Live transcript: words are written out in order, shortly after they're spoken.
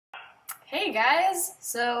Hey guys,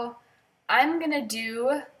 so I'm gonna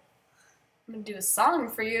do a song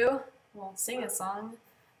for you. Well, sing a song.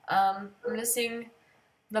 I'm gonna sing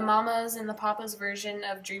the Mamas and the Papas version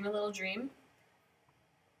of Dream a Little Dream.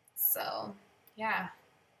 So yeah,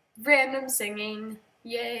 random singing,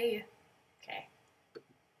 yay. Okay,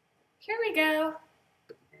 here we go.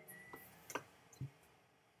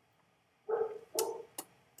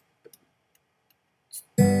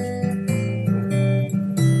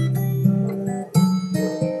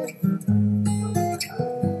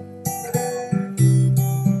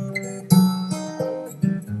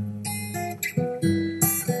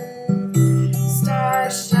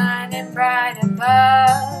 Stars shining bright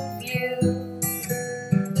above you.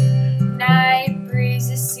 Night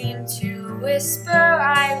breezes seem to whisper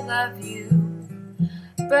I love you.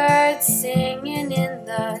 Birds singing in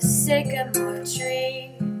the sycamore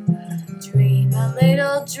tree. Dream a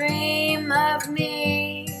little dream of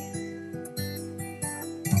me.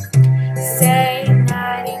 Say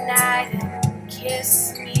nighty night and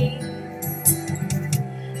kiss me.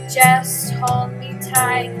 Just hold me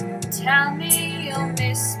tight and tell me you'll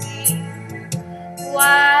miss me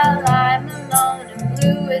while